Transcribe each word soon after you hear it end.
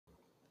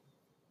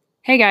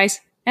Hey guys,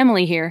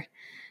 Emily here.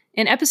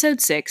 In episode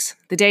 6,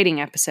 the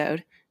dating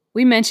episode,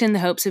 we mentioned the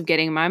hopes of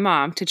getting my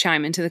mom to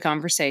chime into the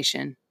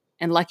conversation.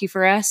 And lucky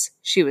for us,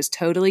 she was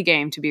totally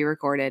game to be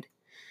recorded.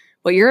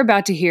 What you're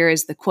about to hear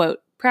is the quote,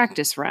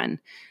 practice run,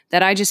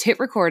 that I just hit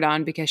record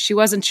on because she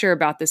wasn't sure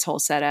about this whole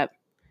setup.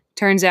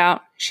 Turns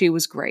out, she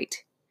was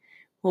great.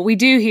 What we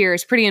do here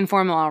is pretty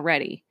informal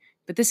already,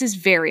 but this is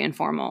very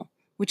informal,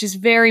 which is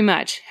very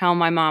much how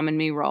my mom and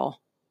me roll.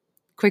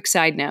 Quick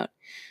side note.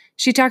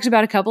 She talks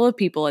about a couple of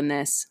people in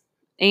this.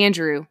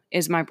 Andrew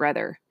is my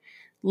brother.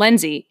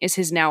 Lindsay is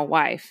his now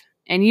wife.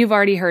 And you've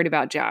already heard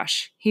about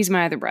Josh. He's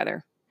my other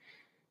brother.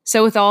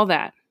 So with all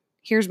that,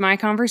 here's my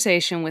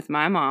conversation with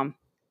my mom,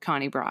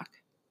 Connie Brock.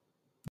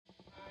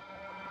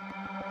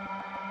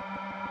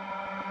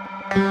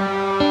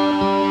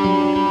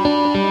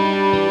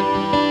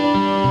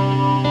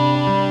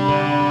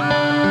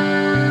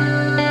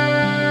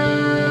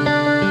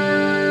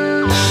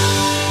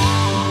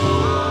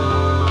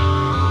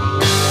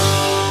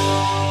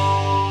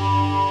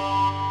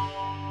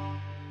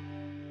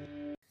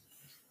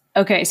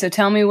 Okay, so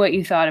tell me what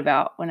you thought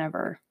about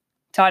whenever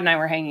Todd and I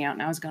were hanging out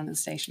and I was going to the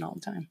station all the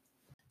time.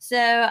 So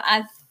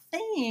I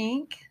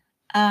think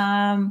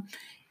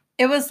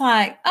it was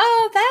like,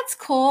 oh, that's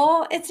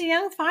cool. It's a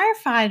young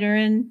firefighter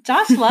and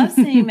Josh loves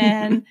him.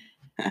 And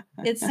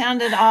it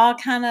sounded all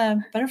kind of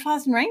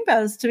butterflies and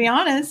rainbows, to be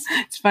honest.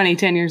 It's funny,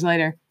 10 years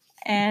later.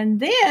 And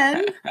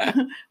then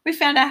we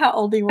found out how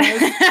old he was.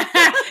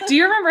 Do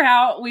you remember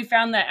how we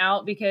found that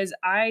out? Because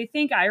I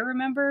think I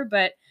remember,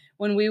 but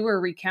when we were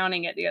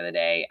recounting it the other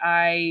day,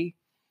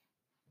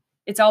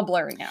 it's all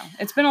blurry now.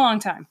 It's been a long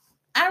time.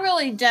 I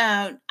really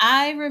don't.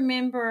 I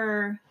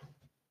remember,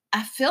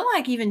 I feel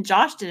like even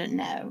Josh didn't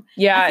know.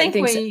 Yeah, I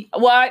think so.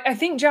 Well, I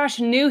think Josh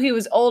knew he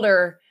was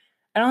older.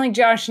 I don't think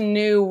Josh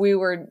knew we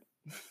were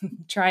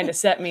trying to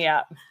set me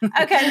up.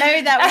 Okay,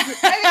 maybe that was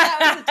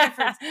the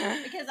difference.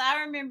 Because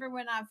I remember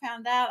when I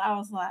found out, I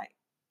was like,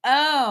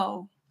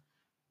 oh,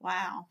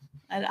 wow.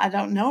 I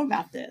don't know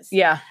about this.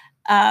 Yeah.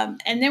 And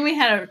then we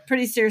had a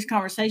pretty serious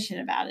conversation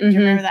about it. Do you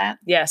remember that?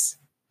 Yes,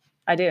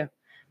 I do.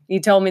 You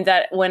told me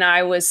that when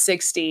I was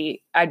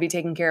 60, I'd be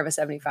taking care of a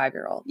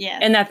 75-year-old. Yes.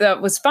 And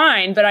that was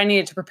fine, but I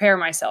needed to prepare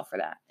myself for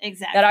that.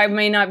 Exactly. That I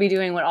may not be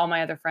doing what all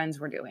my other friends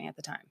were doing at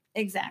the time.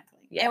 Exactly.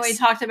 Yes. And we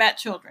talked about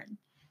children.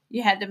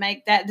 You had to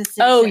make that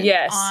decision. Oh,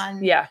 yes.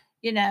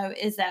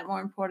 Is that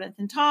more important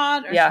than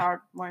Todd or is Todd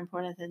more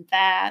important than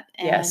that?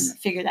 And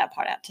figure that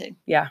part out too.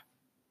 Yeah.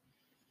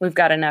 We've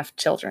got enough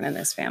children in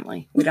this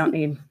family. We don't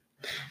need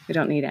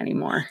any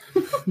more.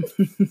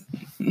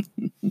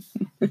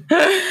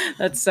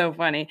 That's so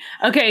funny.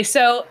 Okay,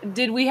 so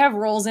did we have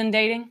roles in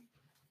dating?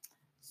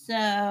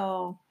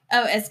 So,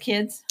 as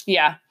kids?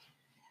 Yeah.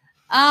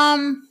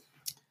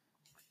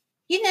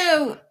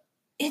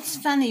 It's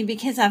funny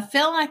because I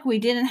feel like we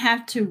didn't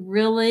have to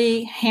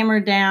really hammer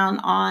down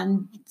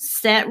on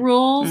set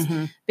rules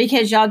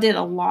because y'all did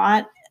a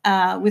lot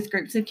with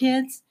groups of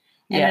kids.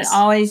 And it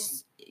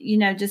always,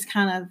 just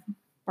kind of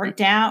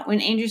worked out.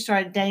 When Andrew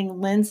started dating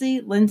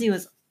Lindsay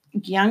was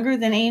younger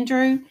than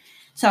Andrew.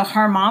 So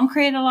her mom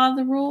created a lot of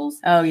the rules.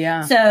 Oh,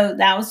 yeah. So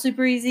that was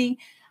super easy.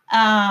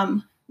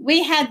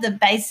 We had the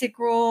basic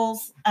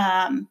rules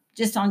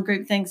just on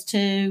group things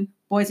too.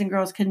 Boys and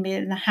girls couldn't be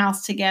in the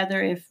house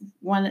together if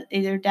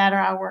either Dad or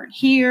I weren't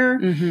here.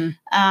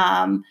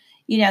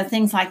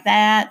 Things like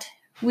that.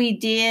 We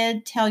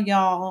did tell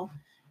y'all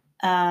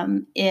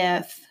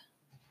if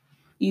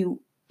you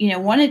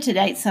wanted to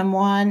date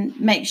someone,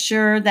 make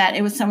sure that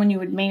it was someone you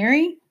would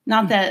marry.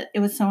 Not that it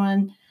was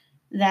someone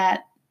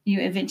that you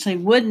eventually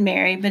would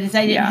marry, but if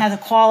they didn't have the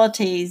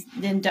qualities,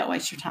 then don't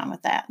waste your time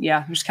with that.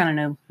 Yeah, there's kind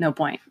of no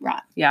point.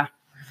 Right. Yeah.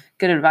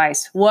 Good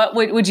advice. What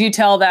would you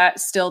tell that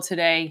still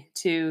today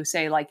to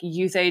say like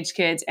youth age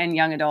kids and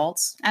young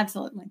adults?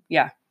 Absolutely.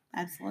 Yeah.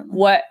 Absolutely.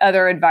 What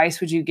other advice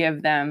would you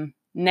give them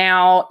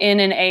now in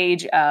an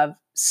age of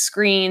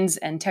screens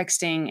and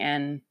texting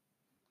and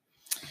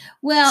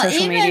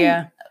social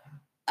media?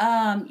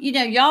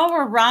 Y'all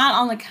were right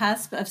on the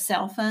cusp of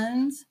cell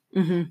phones,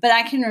 but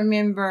I can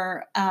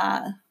remember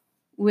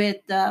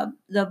with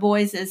the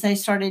boys as they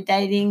started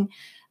dating,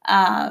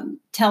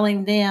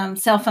 telling them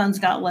cell phones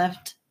got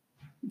left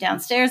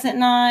downstairs at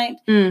night.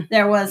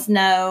 There was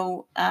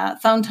no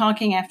phone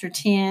talking after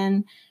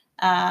 10.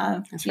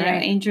 That's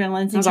right. Andrew and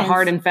Lindsay. That was a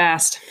hard and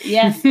fast.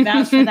 Yes,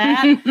 vouch for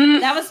that.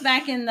 That was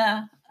back in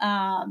the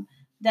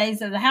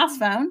days of the house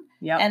phone.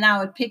 Yep. And I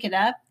would pick it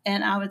up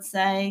and I would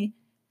say,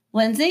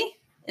 Lindsay,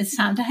 it's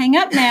time to hang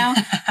up now.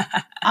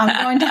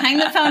 I'm going to hang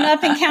the phone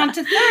up and count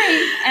to 3.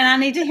 And I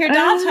need to hear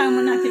dial tone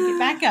when I pick it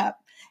back up.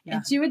 Yeah.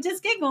 And she would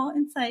just giggle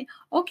and say,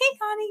 okay,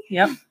 Connie.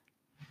 Yep.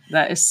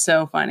 That is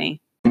so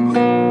funny.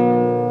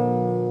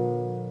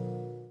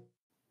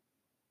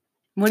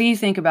 What do you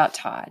think about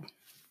Todd?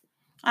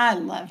 I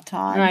love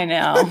Todd. I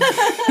know.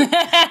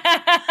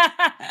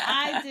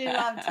 I do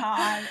love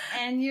Todd.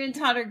 And you and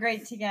Todd are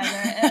great together.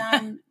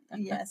 And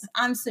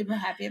I'm super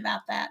happy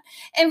about that.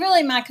 And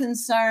really my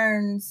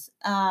concerns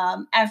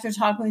after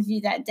talking with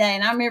you that day,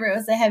 and I remember it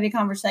was a heavy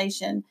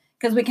conversation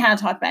because we kind of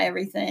talked about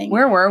everything.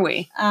 Where were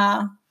we?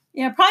 Probably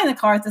in the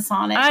car at the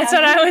Sonic. That's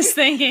what I was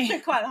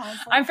thinking. Quite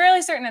honestly. I'm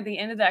fairly certain at the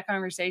end of that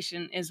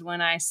conversation is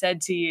when I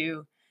said to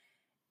you,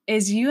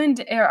 is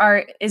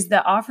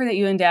the offer that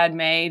you and Dad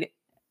made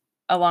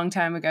a long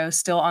time ago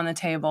still on the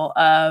table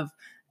of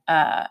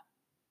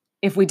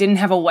if we didn't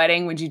have a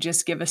wedding, would you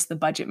just give us the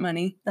budget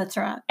money? That's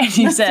right. And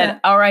you said,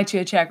 I'll write you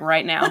a check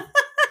right now.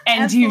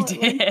 And you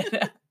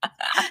did.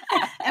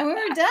 And we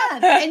were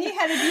done. And you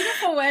had a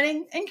beautiful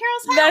wedding in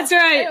Carol's house. That's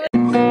right.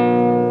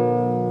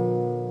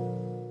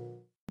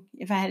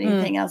 If I had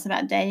anything else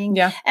about dating.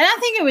 Yeah. And I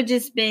think it would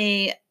just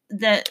be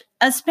that,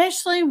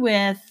 especially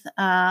with,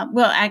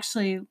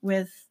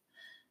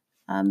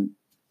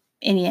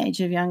 any age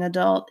of young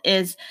adult,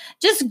 is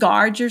just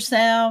guard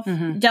yourself.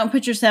 Mm-hmm. Don't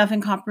put yourself in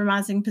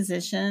compromising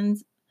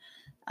positions.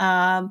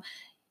 Don't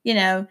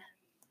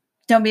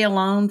be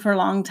alone for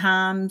long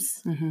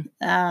times.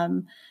 Mm-hmm.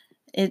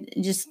 It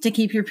just to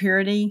keep your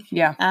purity.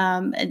 Yeah.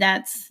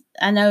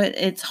 I know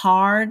it's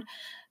hard,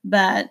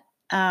 but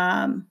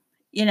I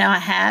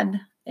had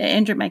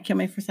Andrew may kill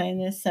me for saying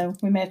this, so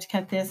we may have to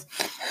cut this.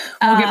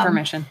 We'll get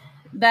permission.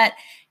 But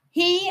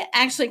he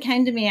actually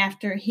came to me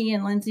after he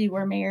and Lindsay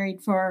were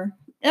married for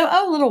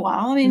a little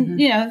while. I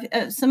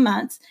mean, some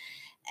months.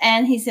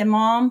 And he said,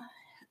 Mom,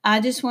 I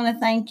just want to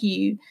thank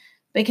you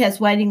because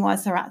waiting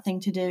was the right thing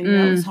to do.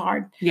 It was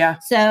hard. Yeah.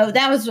 So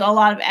that was a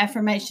lot of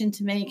affirmation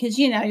to me because,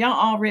 y'all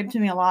all ribbed to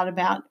me a lot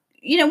about,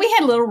 we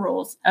had little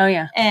rules. Oh,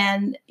 yeah.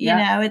 And,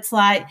 it's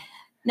like,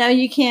 no,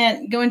 you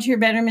can't go into your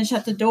bedroom and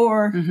shut the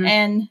door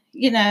and,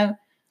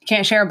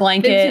 can't share a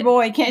blanket. Big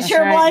boy can't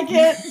share a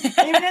blanket,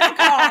 even in the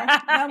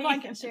car. No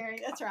blanket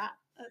sharing. That's right.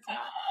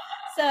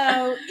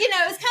 So,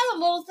 it's kind of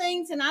little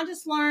things. And I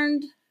just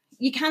learned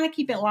you kind of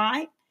keep it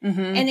light. Mm-hmm.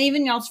 And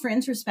even y'all's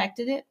friends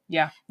respected it.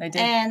 Yeah, they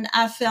did. And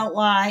I felt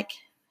like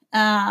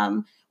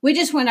we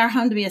just want our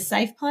home to be a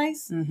safe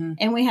place. Mm-hmm.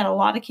 And we had a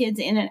lot of kids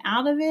in and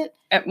out of it.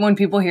 When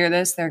people hear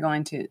this, they're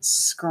going to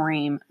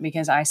scream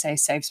because I say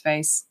safe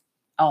space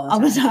all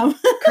the time.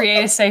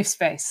 Create a safe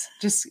space.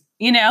 Just,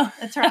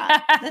 That's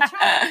right. That's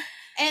right.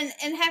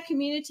 And have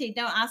community.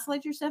 Don't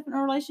isolate yourself in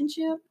a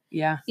relationship.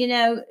 Yeah.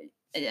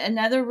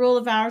 Another rule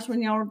of ours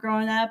when y'all were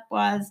growing up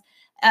was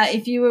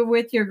if you were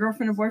with your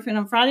girlfriend or boyfriend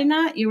on Friday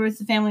night, you were with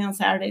the family on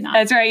Saturday night.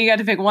 That's right. You got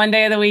to pick one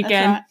day of the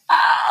weekend.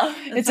 That's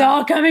right. It's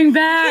all coming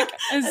back.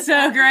 It's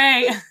so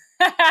great. So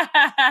there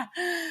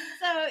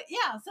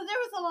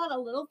was a lot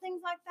of little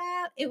things like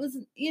that. It was,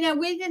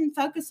 we didn't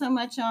focus so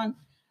much on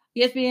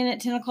you have to be in at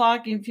 10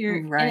 o'clock. If you're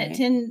in at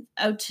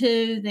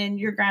 10:02, then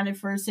you're grounded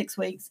for 6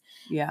 weeks.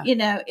 Yeah.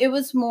 It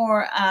was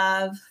more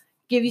of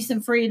give you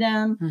some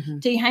freedom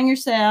till you hang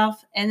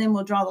yourself, and then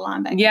we'll draw the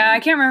line back. Yeah,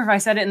 I can't remember if I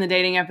said it in the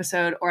dating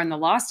episode or in the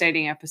lost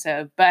dating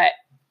episode, but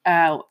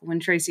when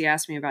Tracy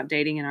asked me about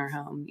dating in our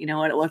home,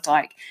 what it looked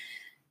like.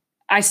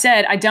 I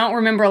said, I don't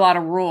remember a lot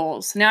of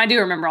rules. Now I do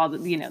remember all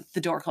the,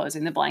 the door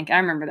closing, the blanket. I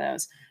remember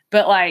those.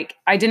 But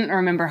I didn't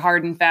remember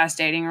hard and fast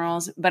dating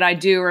rules, but I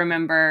do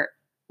remember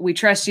we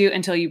trust you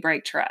until you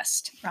break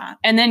trust. Right.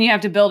 And then you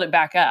have to build it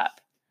back up.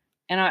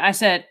 And I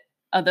said,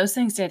 oh, those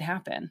things did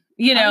happen.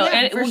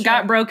 It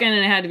got broken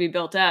and it had to be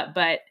built up,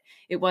 but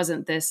it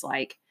wasn't this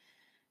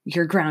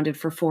you're grounded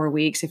for 4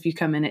 weeks if you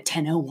come in at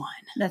 10:01.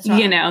 That's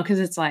right. Because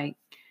it's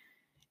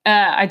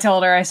I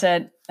told her, I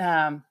said,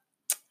 I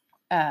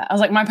was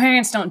like, my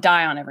parents don't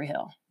die on every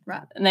hill.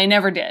 Right. And they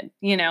never did,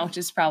 which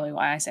is probably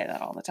why I say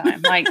that all the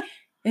time. They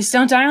just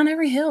don't die on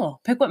every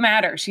hill. Pick what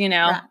matters,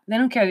 Right. They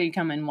don't care that you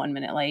come in 1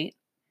 minute late.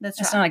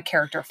 That's not a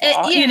character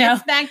flaw,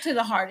 It's back to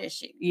the heart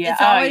issue. Yeah.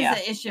 It's always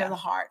the issue of the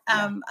heart.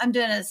 I'm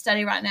doing a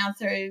study right now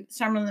through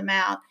Sermon on the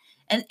Mount,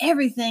 and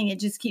everything, it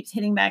just keeps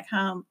hitting back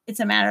home. It's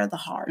a matter of the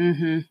heart.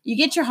 Mm-hmm. You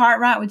get your heart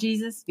right with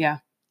Jesus. Yeah.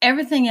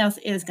 Everything else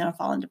is going to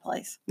fall into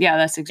place. Yeah,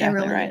 that's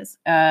exactly right. Is.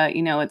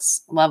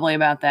 What's lovely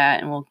about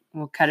that, and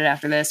we'll cut it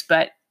after this,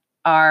 but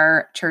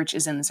our church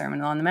is in the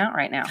Sermon on the Mount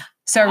right now.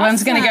 So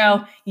everyone's going to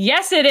go,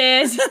 yes, it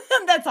is.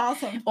 That's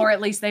awesome. Or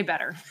at least they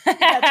better.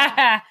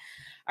 Right.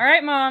 All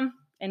right, Mom.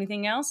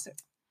 Anything else?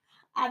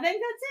 I think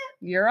that's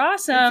it. You're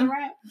awesome.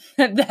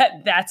 That's a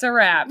wrap. That's a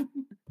wrap.